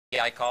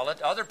I call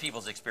it, other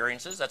people's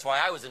experiences. That's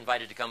why I was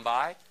invited to come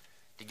by,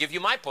 to give you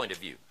my point of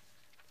view.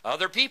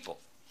 Other people,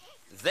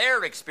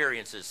 their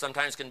experiences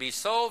sometimes can be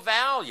so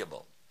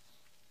valuable.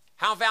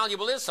 How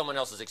valuable is someone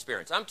else's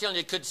experience? I'm telling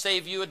you, it could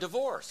save you a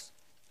divorce.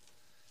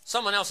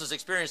 Someone else's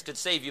experience could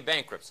save you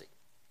bankruptcy.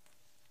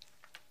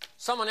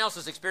 Someone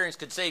else's experience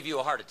could save you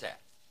a heart attack.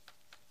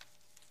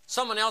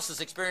 Someone else's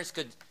experience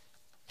could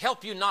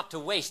help you not to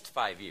waste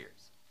 5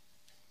 years.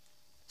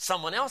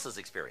 Someone else's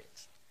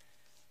experience.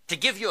 To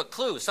give you a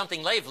clue,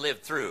 something they've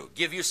lived through,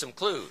 give you some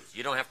clues.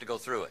 You don't have to go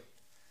through it.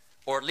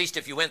 Or at least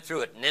if you went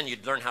through it, and then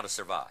you'd learn how to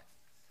survive.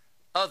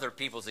 Other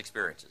people's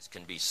experiences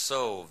can be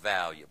so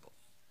valuable.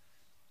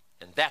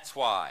 And that's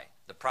why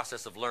the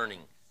process of learning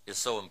is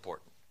so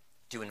important.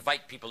 To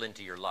invite people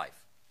into your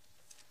life.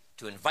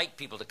 To invite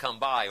people to come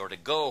by or to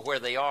go where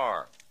they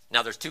are.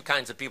 Now, there's two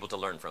kinds of people to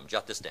learn from.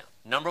 Jot this down.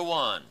 Number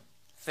one,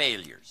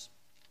 failures.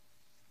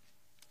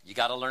 You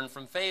got to learn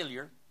from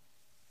failure.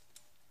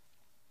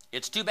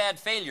 It's too bad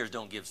failures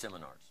don't give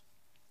seminars.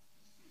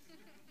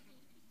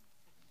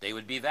 They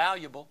would be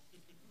valuable.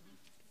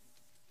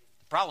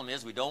 The problem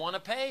is we don't want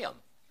to pay them.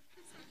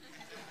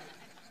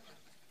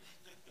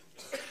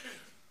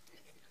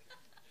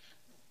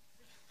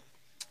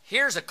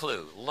 Here's a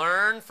clue.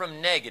 Learn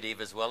from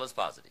negative as well as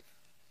positive.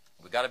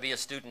 We've got to be a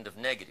student of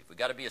negative. We've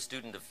got to be a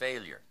student of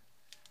failure.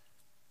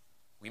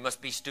 We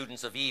must be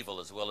students of evil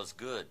as well as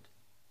good.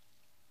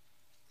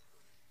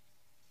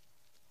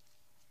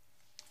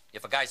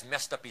 If a guy's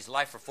messed up his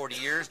life for 40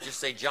 years, just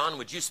say, John,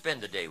 would you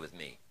spend a day with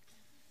me?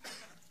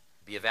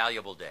 Be a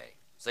valuable day.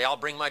 Say, I'll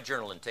bring my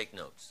journal and take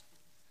notes.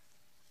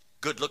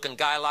 Good-looking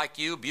guy like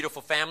you,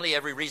 beautiful family,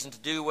 every reason to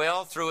do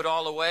well, threw it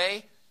all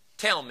away.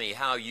 Tell me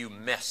how you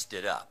messed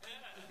it up.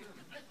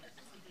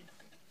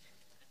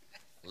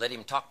 Let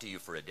him talk to you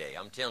for a day.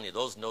 I'm telling you,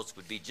 those notes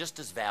would be just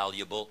as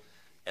valuable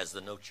as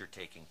the notes you're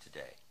taking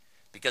today.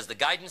 Because the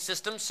guidance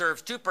system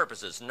serves two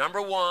purposes.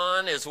 Number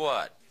one is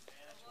what?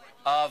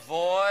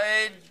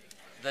 Avoid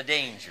the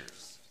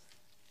dangers.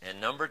 And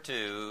number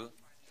two,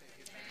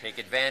 take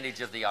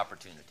advantage of the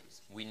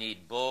opportunities. We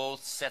need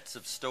both sets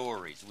of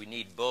stories. We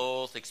need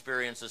both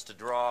experiences to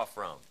draw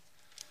from.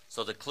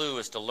 So the clue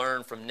is to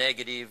learn from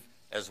negative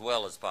as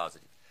well as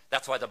positive.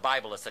 That's why the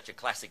Bible is such a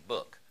classic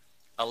book.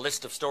 A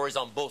list of stories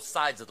on both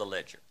sides of the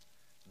ledger.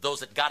 Those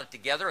that got it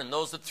together and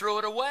those that threw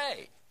it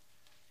away.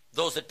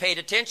 Those that paid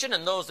attention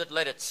and those that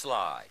let it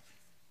slide.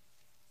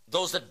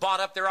 Those that bought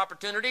up their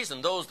opportunities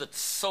and those that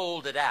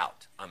sold it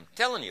out. I'm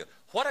telling you,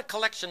 what a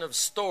collection of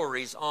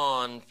stories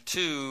on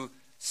two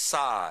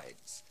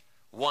sides.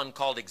 One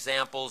called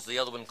examples, the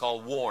other one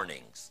called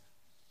warnings.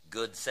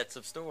 Good sets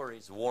of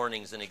stories,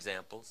 warnings and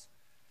examples.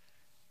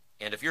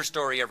 And if your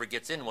story ever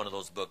gets in one of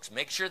those books,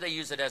 make sure they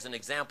use it as an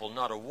example,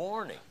 not a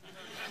warning.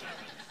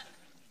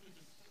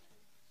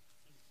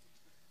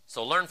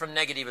 So learn from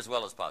negative as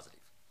well as positive.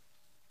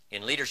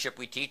 In leadership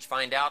we teach,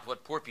 find out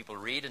what poor people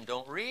read and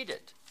don't read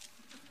it.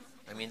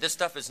 I mean, this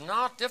stuff is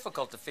not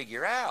difficult to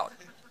figure out.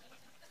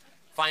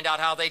 Find out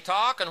how they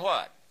talk and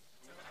what?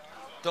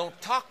 Don't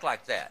talk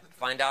like that.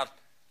 Find out,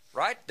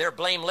 right? Their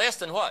blame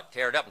list and what?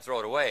 Tear it up and throw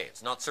it away.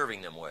 It's not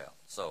serving them well.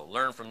 So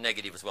learn from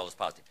negative as well as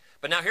positive.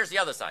 But now here's the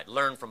other side.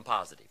 Learn from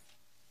positive.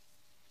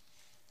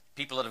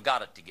 People that have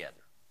got it together.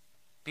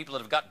 People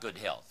that have got good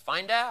health.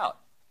 Find out.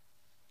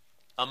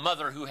 A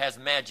mother who has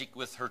magic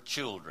with her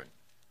children.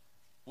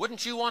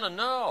 Wouldn't you want to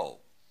know?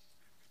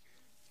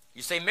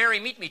 You say, Mary,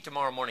 meet me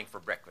tomorrow morning for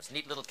breakfast.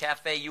 Neat little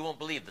cafe, you won't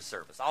believe the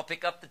service. I'll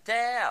pick up the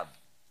tab.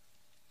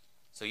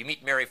 So you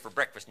meet Mary for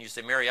breakfast and you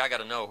say, Mary, I got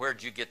to know,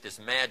 where'd you get this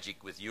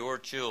magic with your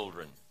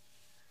children?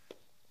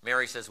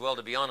 Mary says, well,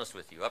 to be honest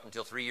with you, up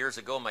until 3 years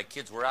ago, my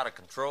kids were out of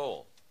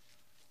control.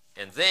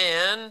 And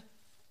then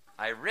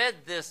I read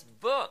this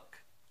book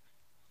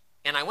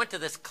and I went to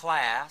this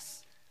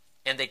class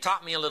and they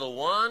taught me a little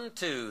 1,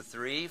 2,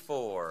 3,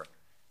 4.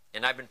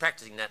 And I've been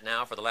practicing that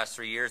now for the last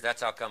 3 years.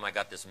 That's how come I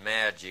got this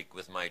magic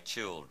with my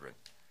children.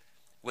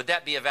 Would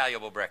that be a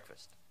valuable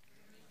breakfast?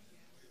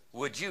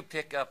 Would you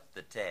pick up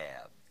the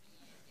tab?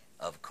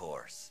 Of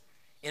course.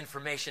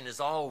 Information is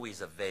always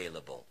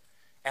available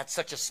at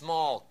such a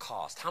small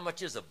cost. How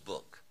much is a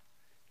book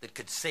that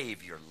could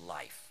save your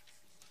life?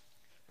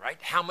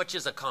 Right? How much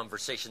is a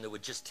conversation that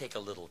would just take a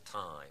little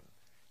time,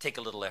 take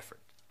a little effort?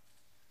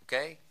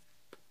 Okay?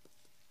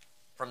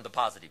 From the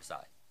positive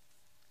side.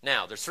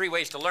 Now, there's 3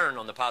 ways to learn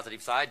on the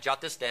positive side.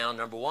 Jot this down.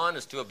 Number 1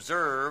 is to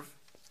observe.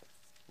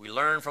 We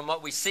learn from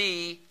what we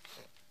see.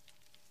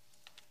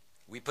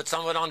 We put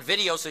some of it on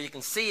video so you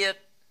can see it.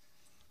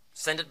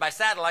 Send it by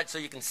satellite so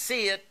you can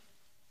see it.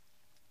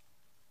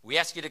 We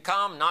ask you to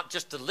come, not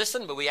just to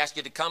listen, but we ask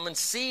you to come and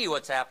see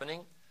what's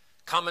happening.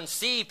 Come and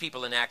see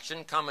people in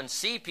action. Come and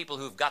see people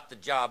who've got the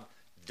job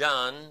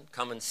done.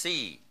 Come and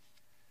see.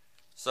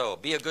 So,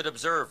 be a good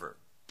observer.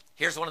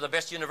 Here's one of the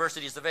best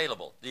universities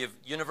available, the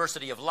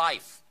University of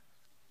Life.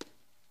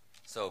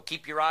 So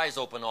keep your eyes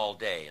open all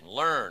day and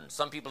learn.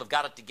 Some people have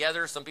got it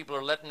together. Some people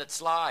are letting it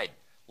slide.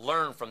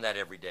 Learn from that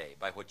every day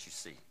by what you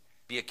see.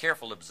 Be a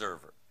careful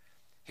observer.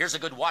 Here's a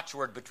good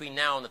watchword between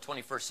now and the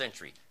 21st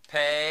century.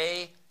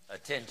 Pay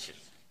attention.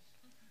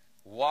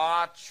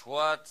 Watch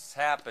what's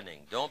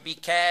happening. Don't be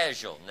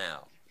casual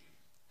now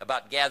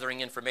about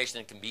gathering information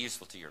that can be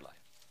useful to your life.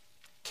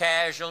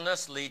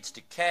 Casualness leads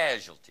to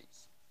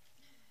casualties,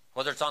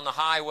 whether it's on the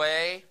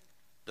highway,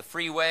 the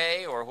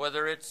freeway, or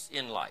whether it's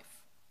in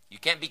life. You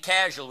can't be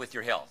casual with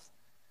your health.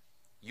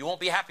 You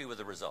won't be happy with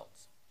the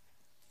results.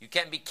 You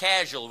can't be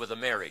casual with a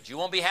marriage. You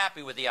won't be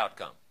happy with the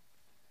outcome.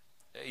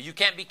 You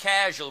can't be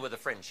casual with a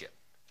friendship.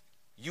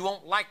 You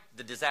won't like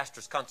the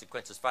disastrous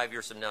consequences 5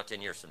 years from now,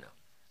 10 years from now.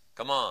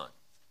 Come on.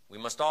 We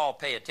must all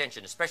pay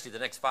attention, especially the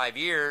next 5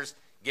 years,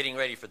 getting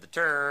ready for the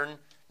turn,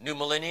 new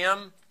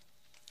millennium,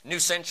 new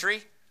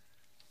century,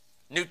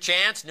 new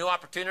chance, new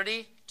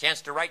opportunity,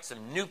 chance to write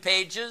some new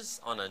pages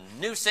on a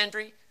new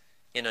century,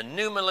 in a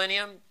new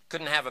millennium.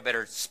 Couldn't have a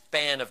better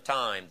span of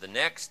time. The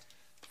next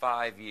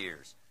 5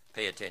 years.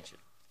 Pay attention.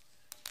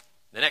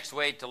 The next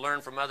way to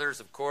learn from others,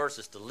 of course,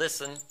 is to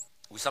listen.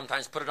 We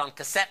sometimes put it on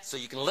cassette so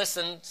you can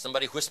listen.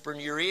 Somebody whisper in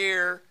your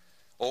ear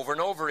over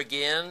and over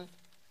again.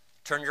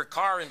 Turn your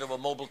car into a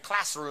mobile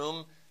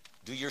classroom.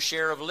 Do your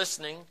share of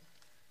listening.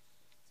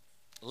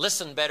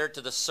 Listen better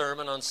to the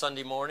sermon on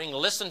Sunday morning.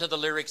 Listen to the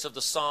lyrics of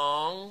the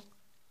song.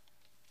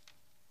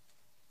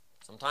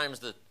 Sometimes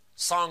the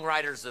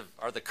songwriters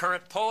are the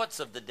current poets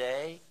of the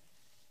day.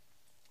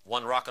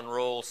 One rock and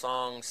roll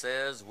song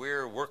says,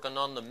 "We're working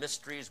on the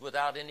mysteries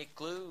without any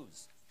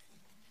clues."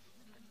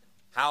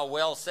 How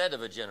well said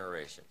of a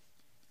generation.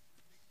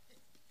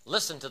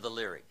 Listen to the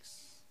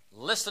lyrics.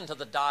 Listen to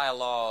the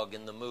dialogue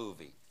in the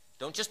movie.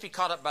 Don't just be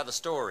caught up by the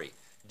story.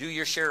 Do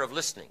your share of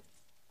listening.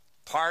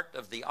 Part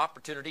of the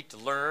opportunity to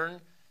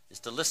learn is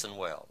to listen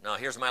well. Now,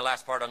 here's my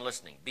last part on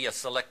listening. Be a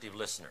selective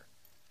listener.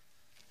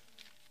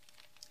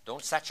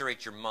 Don't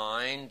saturate your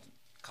mind,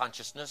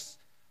 consciousness,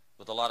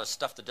 with a lot of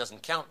stuff that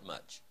doesn't count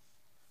much.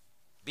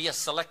 Be a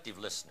selective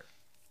listener.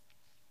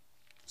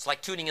 It's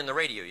like tuning in the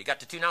radio. You got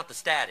to tune out the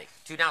static,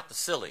 tune out the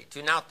silly,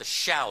 tune out the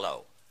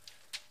shallow,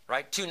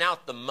 right? Tune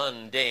out the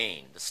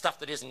mundane, the stuff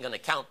that isn't going to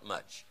count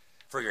much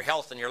for your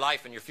health and your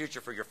life and your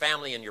future, for your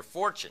family and your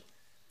fortune.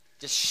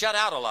 Just shut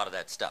out a lot of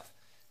that stuff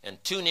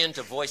and tune in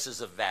to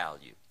voices of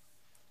value.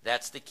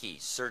 That's the key,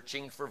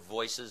 searching for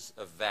voices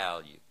of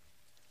value.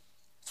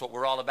 That's what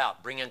we're all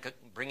about,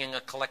 bringing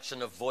a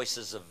collection of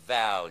voices of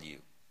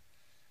value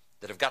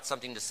that have got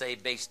something to say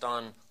based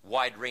on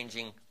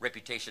wide-ranging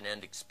reputation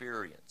and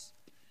experience.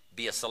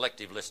 Be a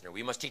selective listener.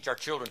 We must teach our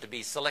children to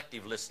be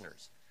selective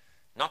listeners,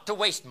 not to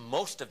waste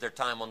most of their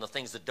time on the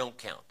things that don't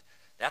count.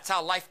 That's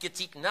how life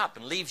gets eaten up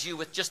and leaves you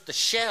with just the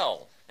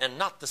shell and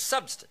not the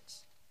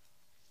substance.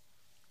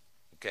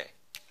 Okay.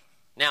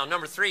 Now,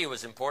 number 3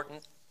 was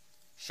important.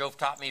 Shove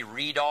taught me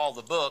read all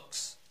the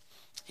books.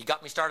 He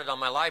got me started on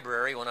my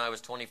library when I was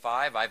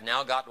 25. I've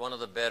now got one of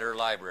the better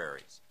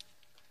libraries.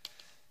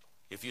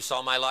 If you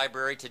saw my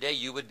library today,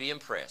 you would be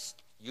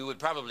impressed. You would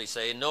probably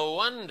say, no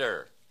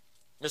wonder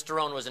Mr.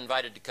 Rohn was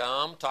invited to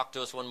come, talk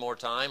to us one more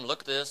time.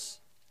 Look at this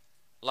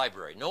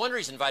library. No wonder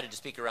he's invited to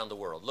speak around the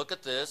world. Look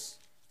at this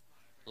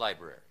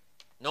library.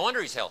 No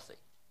wonder he's healthy.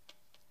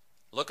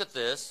 Look at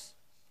this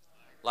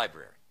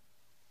library.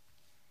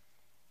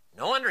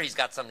 No wonder he's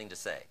got something to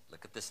say.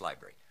 Look at this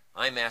library.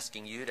 I'm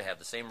asking you to have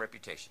the same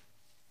reputation.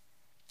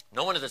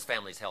 No wonder this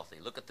family's healthy.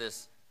 Look at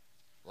this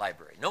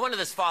library. No wonder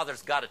this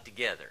father's got it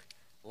together.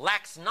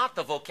 Lacks not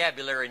the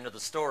vocabulary nor the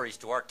stories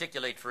to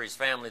articulate for his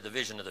family the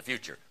vision of the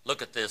future.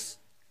 Look at this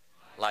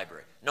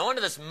library. No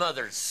wonder this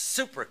mother's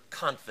super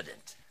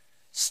confident,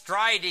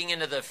 striding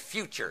into the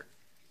future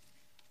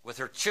with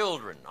her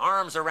children,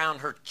 arms around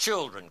her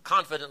children,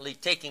 confidently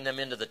taking them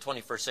into the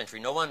 21st century.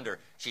 No wonder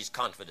she's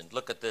confident.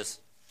 Look at this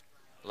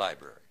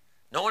library.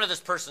 No wonder this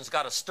person's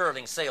got a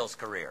sterling sales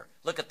career.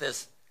 Look at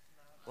this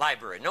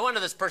library. No wonder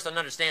this person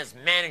understands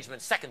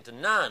management second to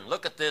none.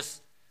 Look at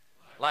this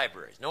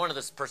library. No wonder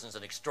this person's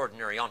an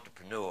extraordinary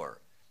entrepreneur,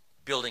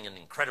 building an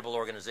incredible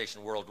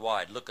organization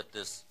worldwide. Look at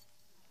this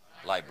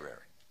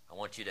library. I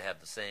want you to have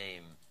the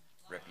same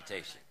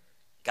reputation.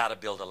 Got to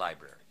build a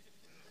library.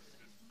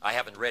 I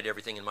haven't read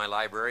everything in my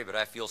library, but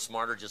I feel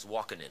smarter just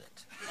walking in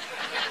it.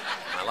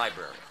 My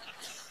library.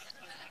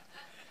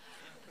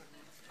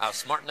 I was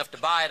smart enough to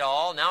buy it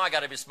all. Now I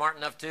got to be smart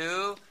enough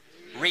to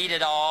read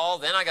it all.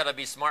 Then I got to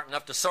be smart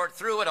enough to sort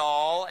through it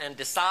all and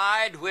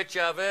decide which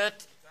of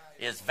it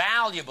is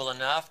valuable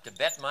enough to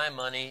bet my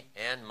money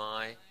and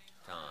my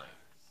time.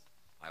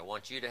 I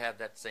want you to have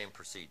that same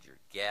procedure.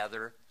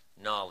 Gather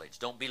knowledge.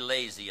 Don't be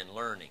lazy in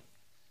learning.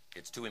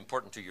 It's too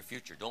important to your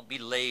future. Don't be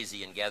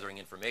lazy in gathering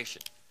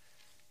information.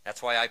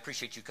 That's why I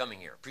appreciate you coming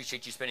here.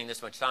 Appreciate you spending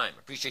this much time.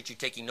 Appreciate you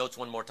taking notes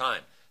one more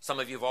time. Some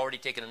of you have already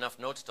taken enough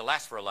notes to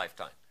last for a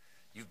lifetime.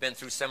 You've been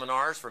through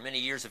seminars for many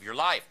years of your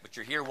life, but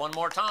you're here one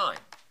more time.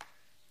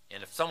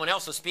 And if someone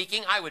else was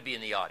speaking, I would be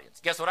in the audience.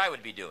 Guess what I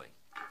would be doing?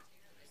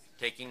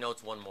 Taking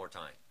notes one more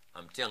time.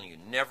 I'm telling you,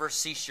 never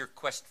cease your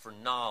quest for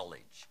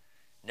knowledge.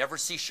 Never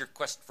cease your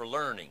quest for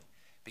learning,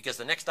 because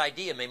the next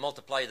idea may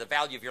multiply the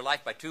value of your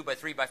life by 2, by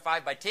 3, by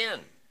 5, by 10.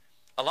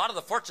 A lot of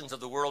the fortunes of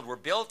the world were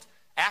built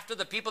after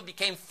the people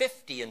became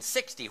 50 and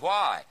 60.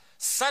 Why?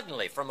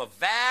 suddenly, from a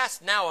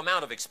vast now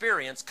amount of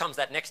experience, comes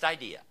that next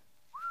idea.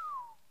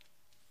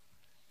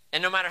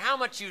 And no matter how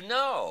much you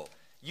know,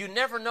 you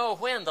never know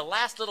when the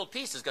last little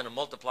piece is going to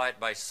multiply it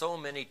by so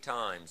many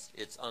times.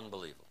 It's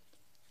unbelievable.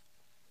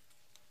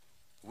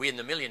 We in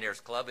the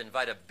Millionaires Club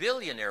invite a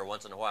billionaire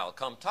once in a while.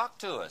 Come talk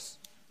to us.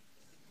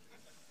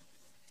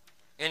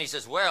 And he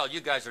says, well,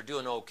 you guys are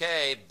doing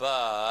okay,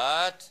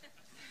 but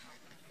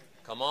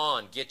come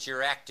on, get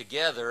your act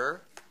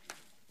together.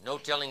 No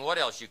telling what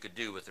else you could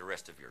do with the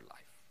rest of your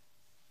life.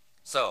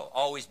 So,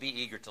 always be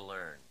eager to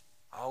learn.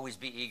 Always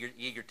be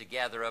eager to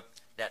gather up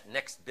that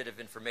next bit of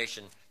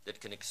information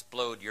that can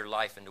explode your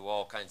life into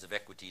all kinds of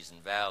equities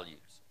and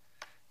values.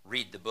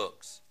 Read the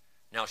books.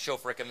 Now,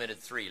 Shof recommended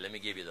 3. Let me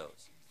give you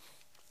those.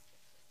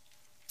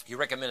 He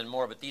recommended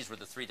more, but these were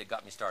the 3 that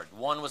got me started.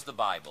 One was the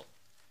Bible.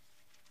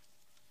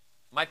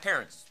 My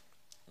parents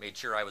made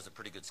sure I was a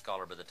pretty good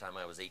scholar by the time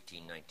I was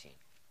 18, 19.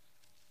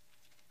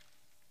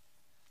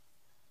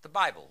 The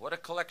Bible, what a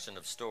collection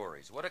of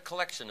stories. What a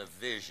collection of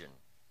vision.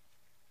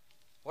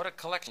 What a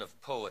collection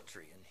of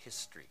poetry and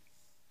history.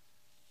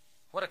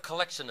 What a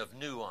collection of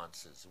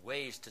nuances,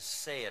 ways to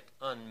say it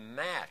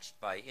unmatched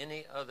by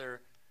any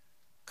other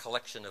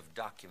collection of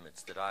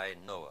documents that I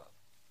know of.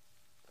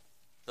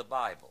 The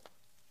Bible.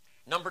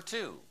 Number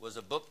 2 was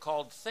a book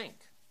called Think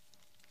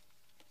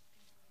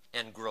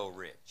and Grow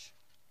Rich.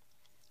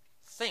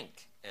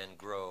 Think and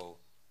Grow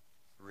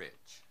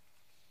Rich.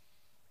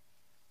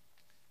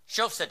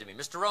 Shof said to me,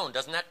 Mr. Rohn,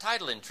 doesn't that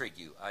title intrigue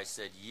you? I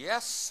said,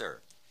 yes, sir.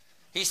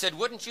 He said,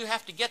 wouldn't you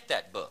have to get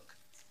that book?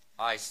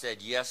 I said,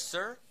 yes,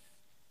 sir.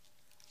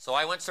 So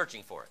I went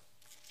searching for it.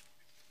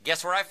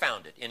 Guess where I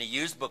found it? In a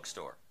used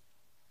bookstore.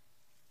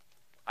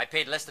 I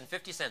paid less than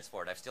 50 cents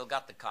for it. I've still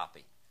got the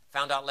copy.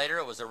 Found out later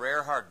it was a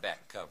rare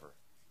hardback cover.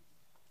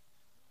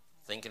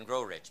 Think and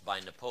Grow Rich by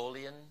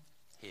Napoleon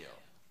Hill.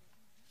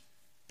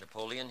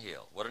 Napoleon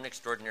Hill. What an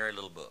extraordinary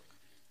little book.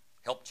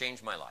 Helped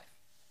change my life.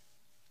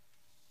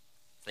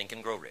 Think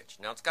and Grow Rich.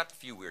 Now, it's got a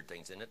few weird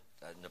things in it.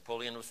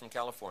 Napoleon was from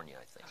California,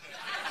 I think.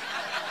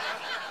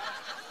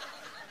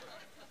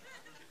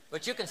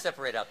 But you can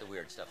separate out the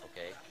weird stuff,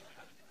 okay?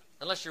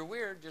 Unless you're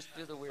weird, just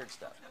do the weird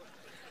stuff.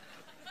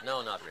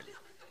 No, not really.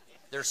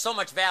 There's so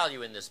much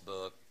value in this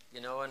book,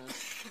 you know, and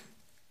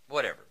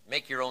whatever.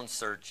 Make your own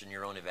search and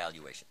your own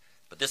evaluation.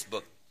 But this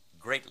book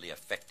greatly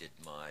affected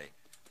my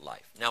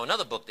life. Now,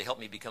 another book that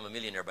helped me become a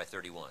millionaire by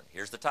 31.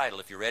 Here's the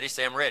title. If you're ready,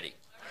 say I'm ready.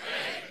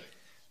 Ready.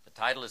 The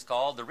title is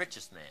called The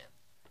Richest Man.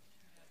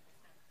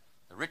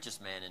 The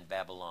Richest Man in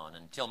Babylon.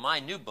 Until my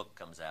new book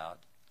comes out,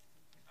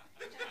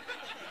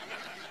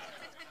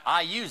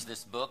 I use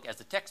this book as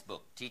a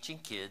textbook, teaching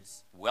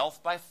kids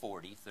wealth by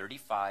 40,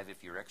 35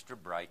 if you're extra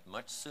bright,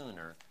 much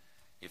sooner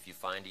if you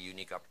find a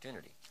unique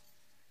opportunity.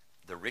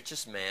 The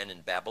Richest Man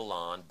in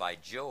Babylon by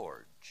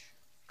George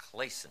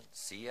Clason,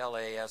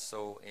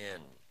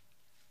 C-L-A-S-O-N.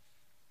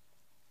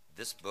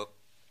 This book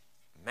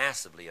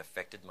massively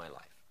affected my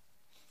life.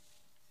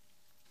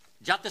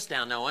 Jot this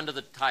down now under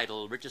the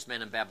title, Richest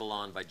Man in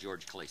Babylon by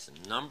George Clason.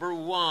 Number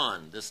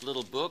 1, this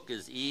little book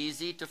is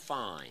easy to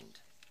find.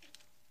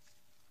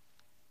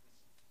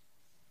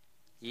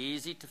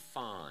 Easy to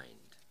find.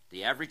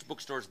 The average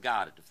bookstore's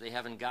got it. If they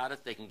haven't got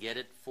it, they can get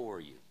it for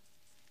you.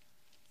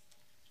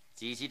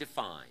 It's easy to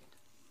find.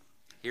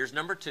 Here's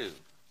number 2.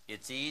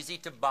 It's easy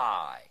to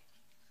buy.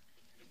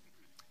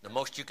 The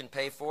most you can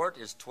pay for it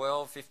is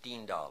 $12,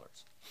 $15.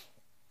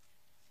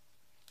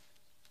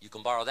 You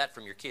can borrow that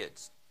from your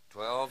kids.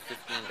 $12, $15.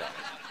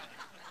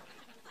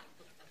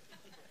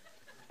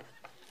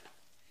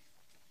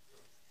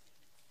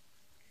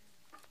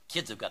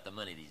 Kids have got the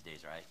money these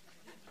days, right?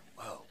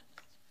 Whoa.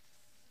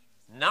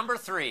 Number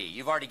 3.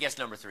 You've already guessed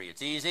number 3.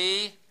 It's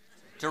easy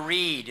to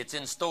read. It's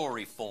in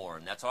story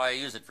form. That's why I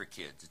use it for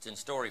kids. It's in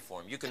story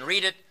form. You can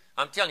read it.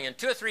 I'm telling you, in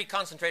 2 or 3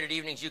 concentrated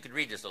evenings, you could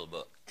read this little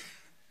book.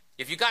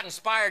 If you got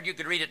inspired, you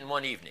could read it in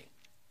one evening.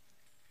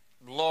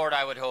 Lord,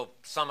 I would hope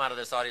some out of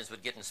this audience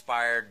would get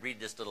inspired, read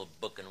this little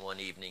book in one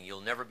evening. You'll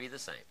never be the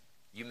same.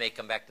 You may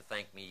come back to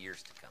thank me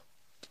years to come.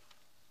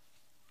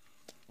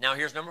 Now,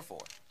 here's number 4.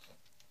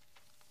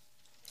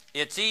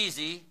 It's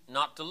easy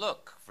not to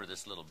look for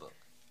this little book.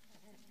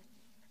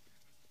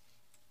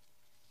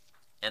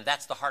 And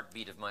that's the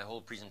heartbeat of my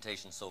whole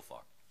presentation so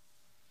far.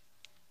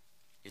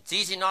 It's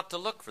easy not to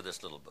look for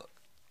this little book.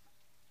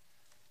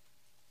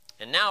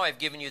 And now I've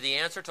given you the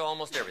answer to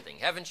almost everything.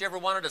 Haven't you ever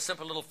wanted a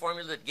simple little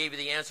formula that gave you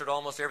the answer to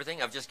almost everything?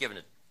 I've just given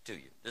it to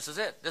you. This is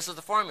it. This is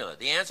the formula.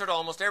 The answer to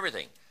almost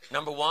everything.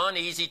 Number 1,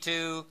 easy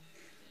to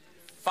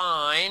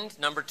find.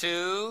 Number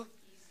 2,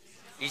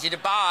 easy to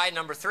buy.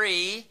 Number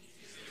 3,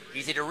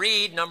 easy to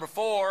read. Number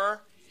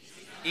 4,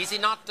 easy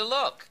not to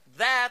look.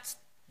 That's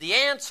the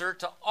answer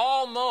to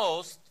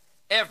almost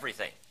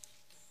everything.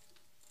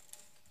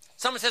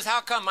 Someone says,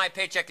 how come my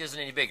paycheck isn't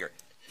any bigger?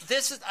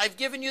 I've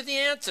given you the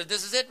answer.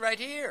 This is it right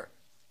here.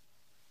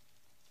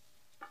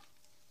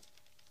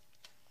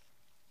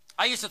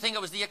 I used to think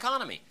it was the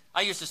economy.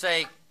 I used to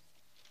say,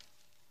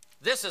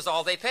 this is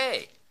all they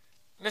pay.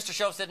 Mr.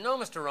 Shof said, no,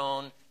 Mr.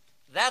 Rohn,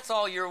 That's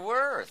all you're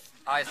worth.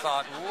 I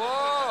thought,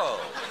 whoa.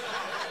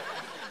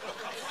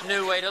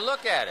 New way to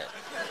look at it.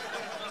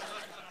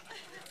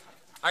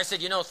 I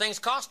said, you know, things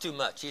cost too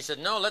much. He said,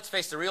 no, let's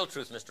face the real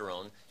truth, Mr.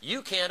 Rohn.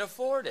 You can't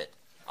afford it.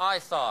 I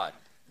thought,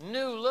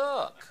 new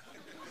look.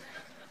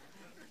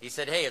 He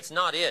said, hey, it's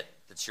not it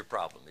that's your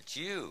problem. It's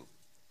you.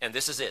 And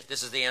this is it.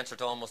 This is the answer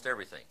to almost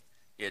everything.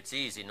 It's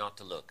easy not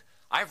to look.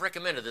 I've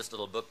recommended this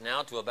little book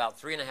now to about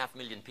 3.5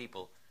 million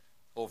people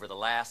over the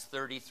last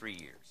 33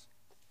 years.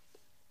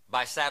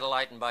 By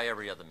satellite and by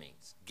every other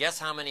means. Guess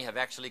how many have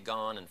actually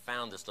gone and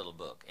found this little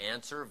book?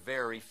 Answer,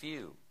 very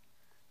few.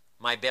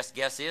 My best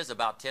guess is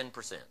about 10%.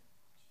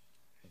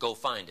 Go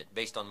find it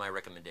based on my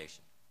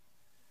recommendation.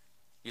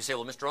 You say,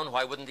 well, Mr. Rohn,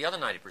 why wouldn't the other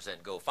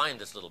 90% go find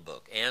this little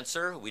book?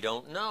 Answer, we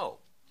don't know.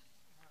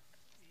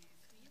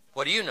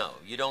 What do you know?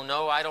 You don't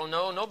know, I don't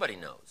know, nobody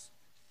knows.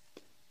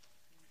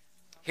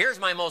 Here's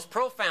my most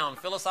profound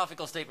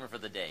philosophical statement for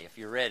the day, if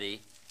you're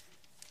ready.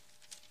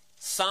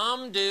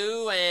 Some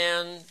do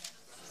and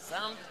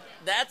some...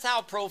 That's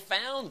how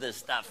profound this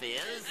stuff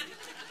is.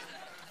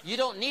 You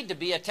don't need to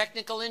be a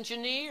technical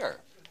engineer.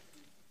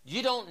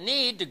 You don't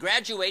need to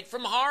graduate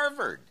from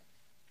Harvard.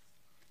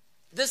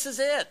 This is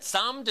it.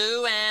 Some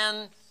do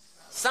and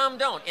some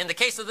don't. In the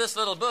case of this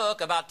little book,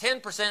 about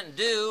 10%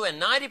 do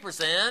and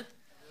 90%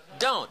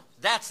 don't.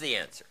 That's the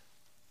answer.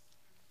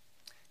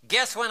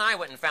 Guess when I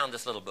went and found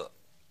this little book?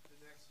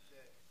 The next day.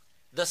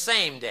 The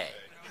same day.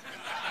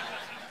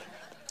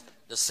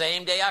 The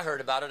same day I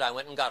heard about it, I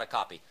went and got a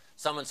copy.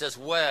 Someone says,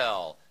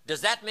 well,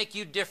 does that make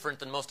you different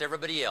than most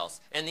everybody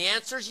else? And the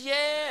answer is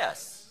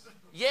yes.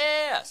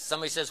 Yes.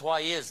 Somebody says,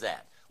 why is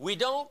that? We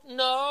don't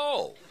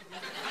know.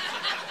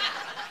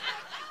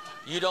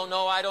 You don't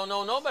know, I don't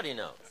know, nobody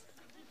knows.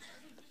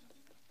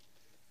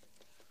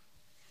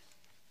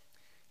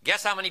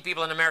 Guess how many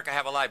people in America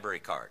have a library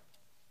card?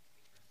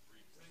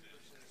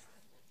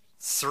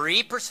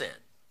 3%.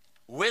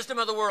 Wisdom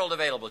of the world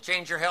available.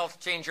 Change your health,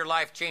 change your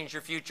life, change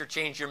your future,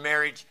 change your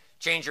marriage,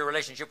 change your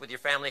relationship with your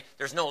family.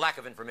 There's no lack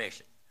of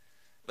information.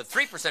 But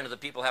 3% of the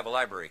people have a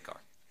library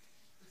card.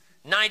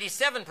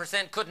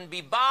 97% couldn't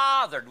be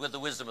bothered with the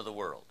wisdom of the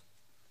world.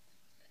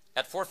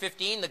 At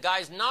 4:15, the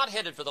guy's not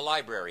headed for the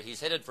library. He's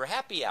headed for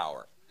happy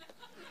hour.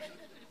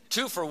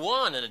 2 for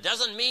 1, and it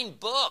doesn't mean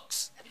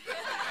books.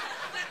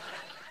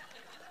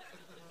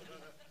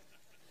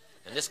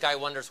 And this guy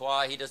wonders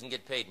why he doesn't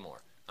get paid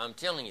more. I'm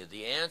telling you,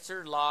 the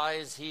answer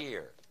lies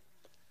here.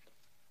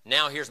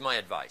 Now here's my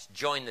advice.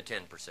 Join the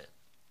 10%.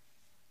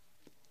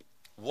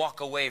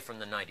 Walk away from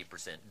the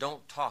 90%.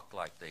 Don't talk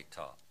like they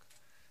talk.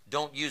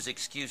 Don't use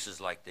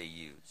excuses like they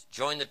use.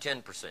 Join the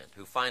 10%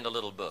 who find a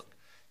little book.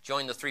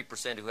 Join the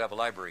 3% who have a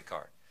library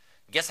card.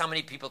 Guess how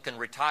many people can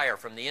retire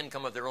from the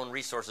income of their own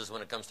resources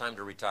when it comes time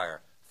to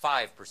retire?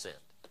 5%.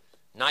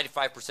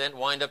 95%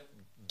 wind up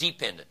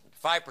dependent.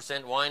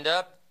 5% wind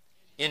up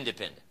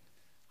independent.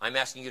 I'm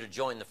asking you to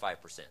join the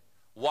 5%.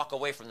 Walk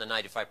away from the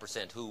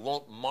 95% who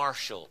won't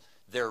marshal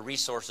their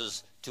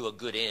resources to a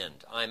good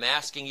end. I'm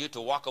asking you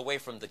to walk away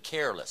from the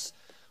careless.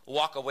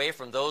 Walk away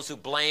from those who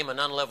blame an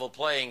unlevel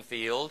playing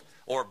field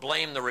or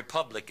blame the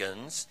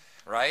Republicans,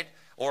 right?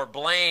 Or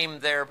blame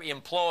their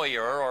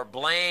employer or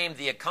blame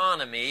the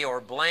economy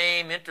or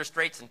blame interest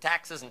rates and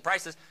taxes and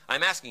prices.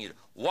 I'm asking you to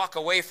walk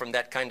away from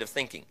that kind of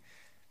thinking.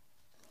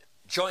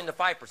 Join the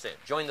 5%.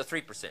 Join the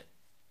 3%.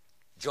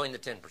 Join the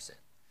 10%.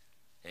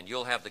 And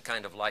you'll have the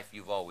kind of life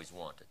you've always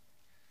wanted.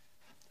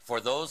 For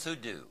those who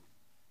do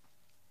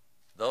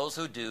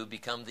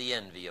become the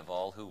envy of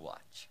all who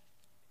watch.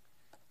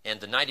 And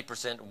the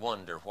 90%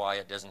 wonder why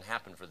it doesn't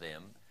happen for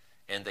them,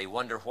 and they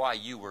wonder why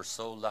you were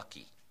so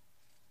lucky.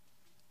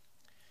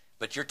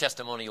 But your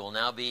testimony will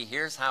now be,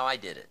 here's how I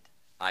did it.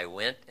 I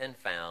went and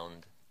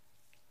found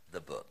the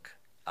book.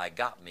 I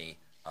got me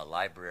a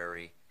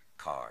library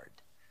card.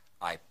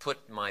 I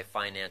put my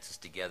finances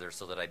together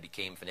so that I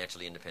became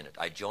financially independent.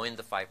 I joined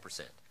the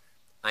 5%.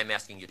 I'm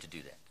asking you to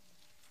do that.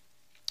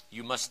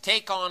 You must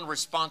take on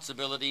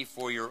responsibility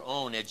for your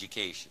own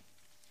education.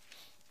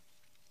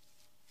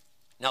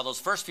 Now,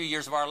 those first few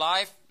years of our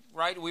life,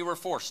 right, we were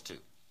forced to.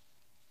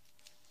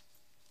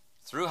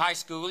 Through high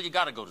school, you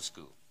got to go to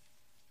school.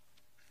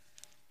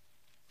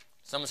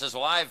 Someone says,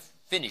 well, I've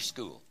finished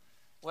school.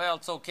 Well,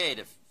 it's okay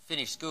to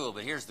finish school,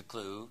 but here's the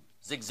clue.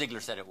 Zig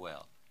Ziglar said it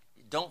well.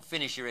 Don't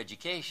finish your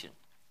education.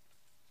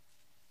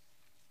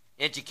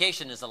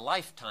 Education is a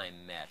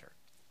lifetime matter.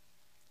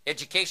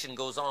 Education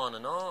goes on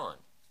and on.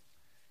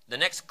 The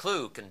next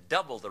clue can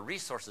double the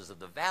resources of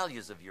the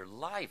values of your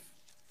life.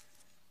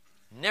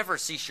 Never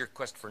cease your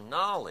quest for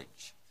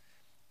knowledge.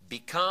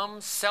 Become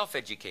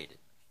self-educated.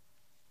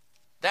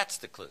 That's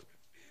the clue.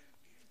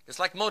 It's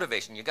like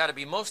motivation. You've got to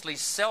be mostly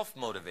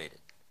self-motivated.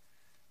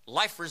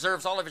 Life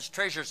reserves all of its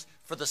treasures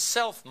for the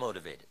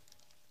self-motivated.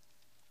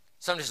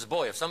 Somebody says,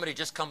 boy, if somebody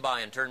just come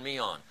by and turn me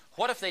on,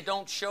 what if they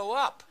don't show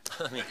up?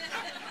 I mean,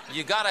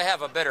 you got to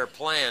have a better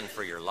plan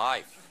for your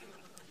life.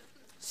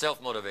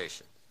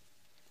 Self-motivation.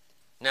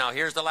 Now,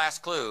 here's the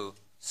last clue,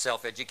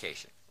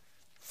 self-education.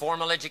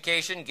 Formal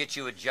education gets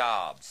you a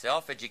job.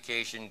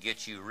 Self-education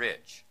gets you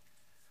rich.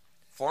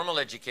 Formal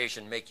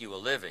education make you a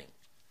living.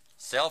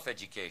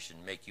 Self-education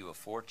make you a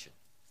fortune.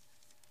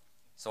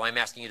 So I'm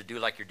asking you to do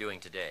like you're doing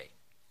today.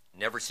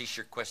 Never cease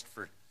your quest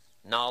for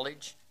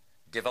knowledge.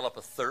 Develop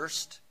a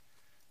thirst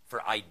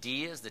for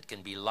ideas that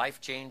can be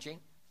life-changing,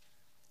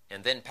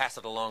 and then pass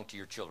it along to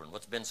your children.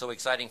 What's been so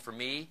exciting for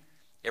me,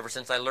 ever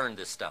since I learned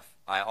this stuff,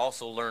 I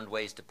also learned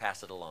ways to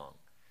pass it along.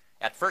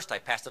 At first, I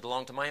passed it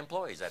along to my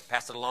employees. I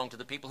passed it along to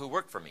the people who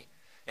worked for me,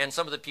 and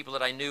some of the people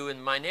that I knew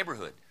in my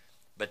neighborhood.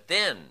 But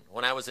then,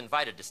 when I was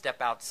invited to step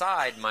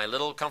outside my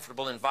little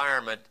comfortable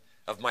environment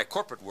of my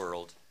corporate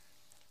world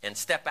and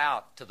step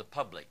out to the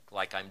public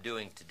like I'm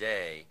doing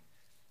today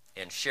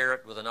and share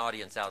it with an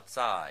audience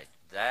outside,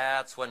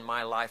 that's when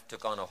my life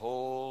took on a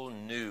whole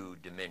new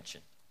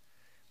dimension.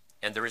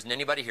 And there isn't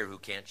anybody here who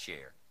can't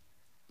share.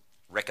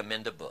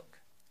 Recommend a book.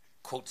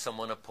 Quote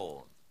someone a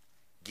poem.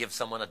 Give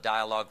someone a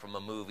dialogue from a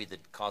movie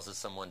that causes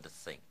someone to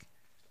think.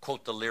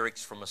 Quote the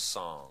lyrics from a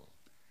song.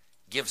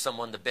 Give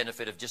someone the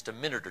benefit of just a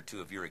minute or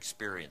two of your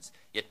experience.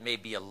 It may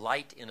be a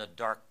light in a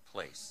dark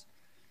place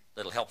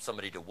that'll help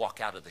somebody to walk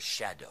out of the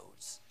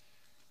shadows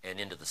and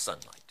into the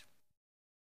sunlight.